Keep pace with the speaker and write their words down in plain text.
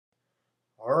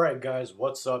Alright guys,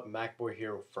 what's up? MacBoy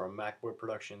here from MacBoy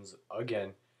Productions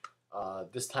again.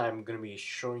 This time I'm going to be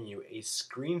showing you a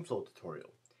Screenflow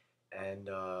tutorial. And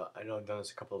I know I've done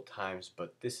this a couple of times,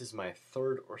 but this is my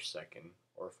third or second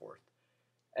or fourth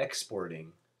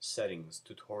exporting settings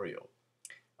tutorial.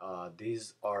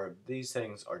 These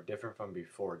settings are different from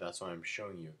before, that's why I'm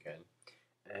showing you again.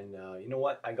 And you know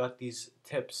what? I got these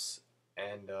tips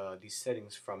and these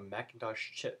settings from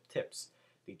Macintosh Tips,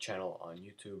 the channel on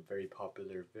YouTube. Very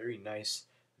popular, very nice,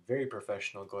 very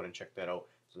professional. Go ahead and check that out.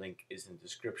 The link is in the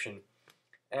description.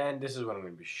 And this is what I'm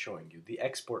going to be showing you, the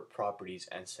export properties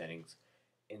and settings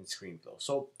in Screenflow.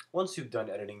 So once you've done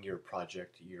editing your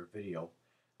project, your video,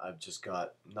 I've just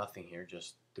got nothing here,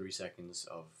 just 3 seconds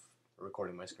of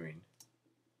recording my screen.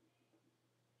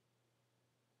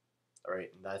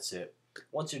 Alright, and that's it.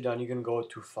 Once you're done, you're going to go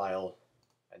to File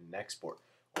and Export,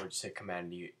 or just say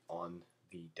Command E on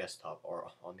the desktop or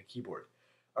on the keyboard.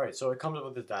 Alright, so it comes up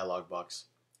with this dialog box,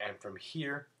 and from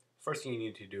here, first thing you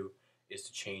need to do is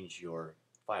to change your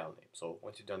file name. So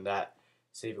once you've done that,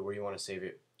 save it where you want to save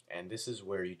it, and this is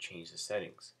where you change the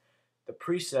settings. The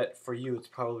preset for you, it's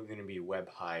probably going to be Web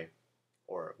High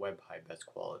or Web High Best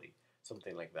Quality,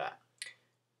 something like that.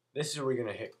 This is where you're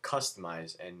going to hit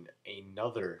Customize, and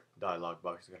another dialog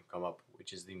box is going to come up,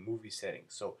 which is the movie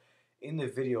settings. So in the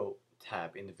video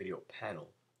tab, in the video panel,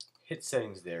 hit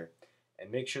settings there, and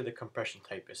make sure the compression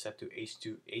type is set to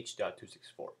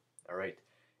H.264. Alright,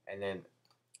 and then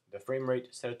the frame rate,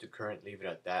 set it to current, leave it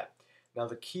at that. Now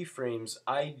the keyframes,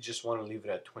 I just want to leave it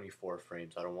at 24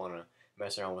 frames. I don't want to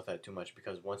mess around with that too much,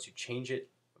 because once you change it,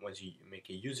 once you make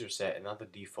a user set and not the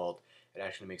default, it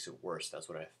actually makes it worse. That's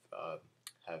what I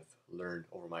have learned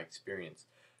over my experience.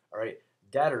 Alright,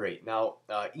 data rate. Now,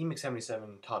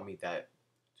 Emix77 taught me that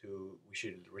we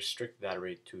should restrict the data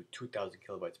rate to 2,000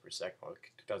 kilobytes per second, or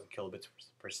 2,000 kilobits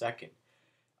per second.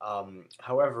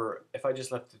 However, if I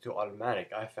just left it to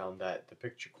automatic, I found that the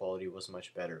picture quality was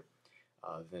much better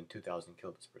than 2,000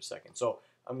 kilobits per second. So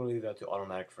I'm going to leave that to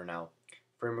automatic for now.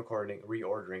 Frame recording,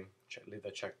 reordering, leave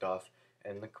that checked off,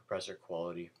 and the compressor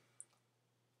quality,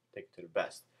 take it to the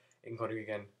best. Encoding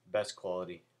again, best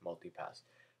quality, multipass.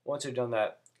 Once you've done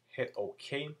that, hit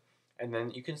OK, and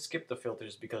then you can skip the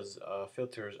filters, because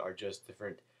filters are just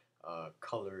different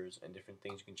colors and different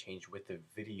things you can change with the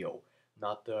video,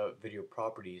 not the video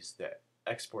properties, the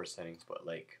export settings, but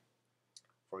like,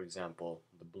 for example,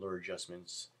 the blur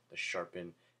adjustments, the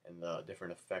sharpen, and the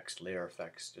different effects, layer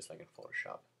effects, just like in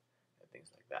Photoshop and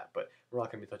things like that. But we're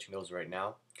not going to be touching those right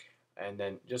now. And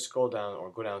then just scroll down,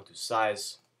 or go down to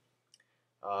size.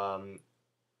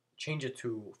 Change it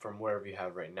to, from wherever you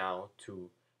have right now,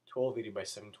 to 1280 by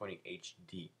 720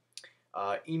 HD.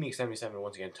 Emix77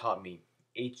 once again taught me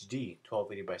HD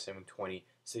 1280 by 720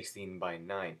 16 by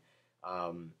 9.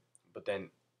 But then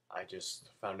I just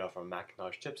found out from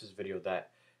Macintosh Tips' video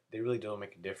that they really don't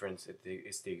make a difference.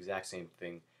 It's the exact same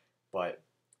thing, but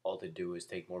all they do is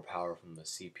take more power from the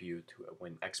CPU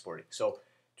when exporting. So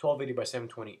 1280 by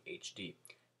 720 HD.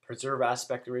 Preserve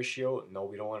aspect ratio, no,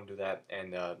 we don't want to do that.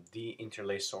 And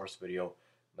de-interlace source video,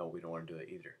 no, we don't want to do that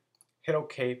either. Hit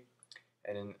OK,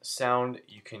 and in sound,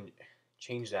 you can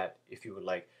change that if you would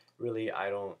like. Really, I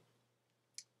don't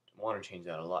want to change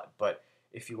that a lot, but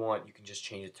if you want, you can just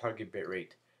change the target bitrate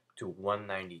to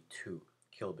 192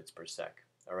 kilobits per sec.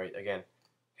 Alright, again,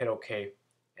 hit OK,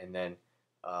 and then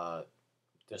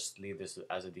just leave this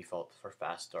as a default for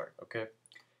fast start, okay?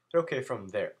 Hit OK from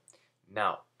there.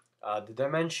 Now, the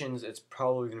dimensions, it's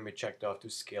probably going to be checked off to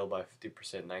scale by 50%,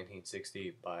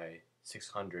 1960 by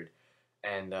 600,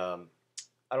 and I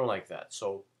don't like that.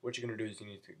 So what you're going to do is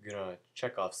you're going to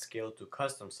check off scale to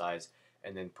custom size,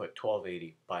 and then put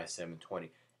 1280 by 720,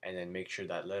 and then make sure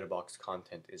that letterbox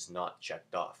content is not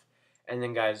checked off. And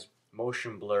then guys,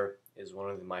 motion blur is one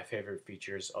of my favorite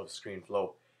features of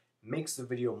Screenflow. Makes the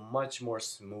video much more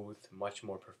smooth, much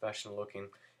more professional looking,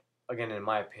 again in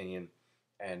my opinion,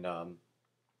 and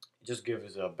it just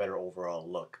gives a better overall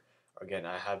look. Again,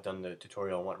 I have done the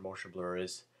tutorial on what motion blur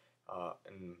is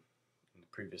in the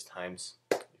previous times.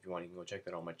 If you want, you can go check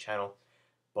that on my channel.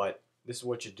 But this is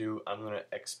what you do. I'm going to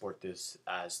export this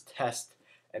as test.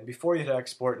 And before you hit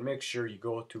export, make sure you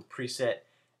go to preset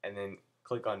and then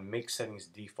click on make settings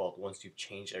default once you've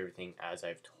changed everything as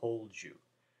I've told you.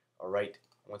 Alright,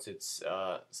 once it's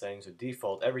settings to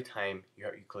default, every time you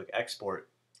click export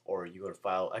or you go to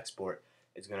file export,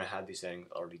 it's going to have these settings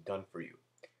already done for you.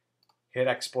 Hit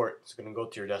export. It's going to go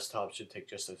to your desktop. It should take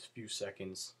just a few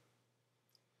seconds.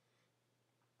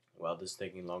 Well, this is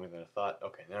taking longer than I thought.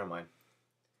 Okay, never mind.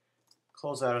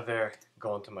 Close out of there,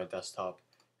 go into my desktop,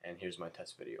 and here's my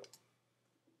test video.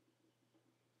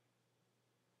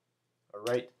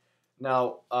 Alright,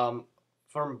 Now,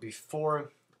 from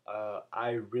before,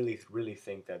 I really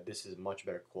think that this is much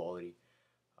better quality.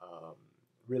 Um,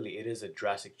 Really, it is a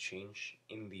drastic change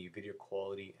in the video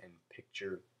quality and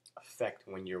picture effect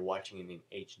when you're watching it in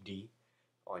HD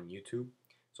on YouTube.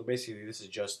 So basically, this is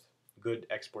just good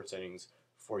export settings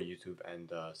for YouTube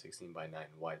and 16 by 9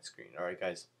 widescreen. All right,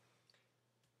 guys.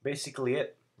 Basically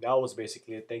it. That was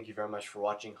basically it. Thank you very much for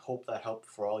watching. Hope that helped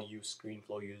for all you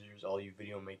Screenflow users, all you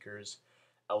video makers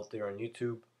out there on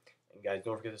YouTube. And guys,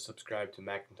 don't forget to subscribe to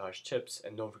Macintosh Tips,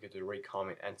 and don't forget to rate,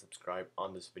 comment, and subscribe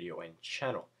on this video and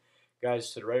channel.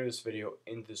 Guys, to the right of this video,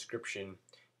 in the description,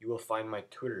 you will find my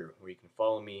Twitter, where you can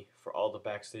follow me for all the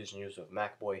backstage news of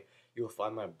MacBoy. You will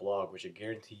find my blog, which I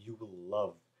guarantee you will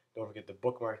love. Don't forget to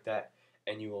bookmark that,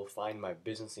 and you will find my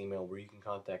business email, where you can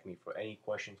contact me for any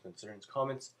questions, concerns,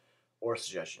 comments, or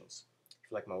suggestions. If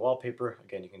you like my wallpaper,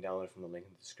 again, you can download it from the link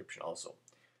in the description also.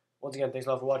 Once again, thanks a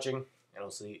lot for watching, and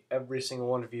I'll see every single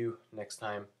one of you next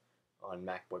time on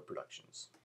MacBoy Productions.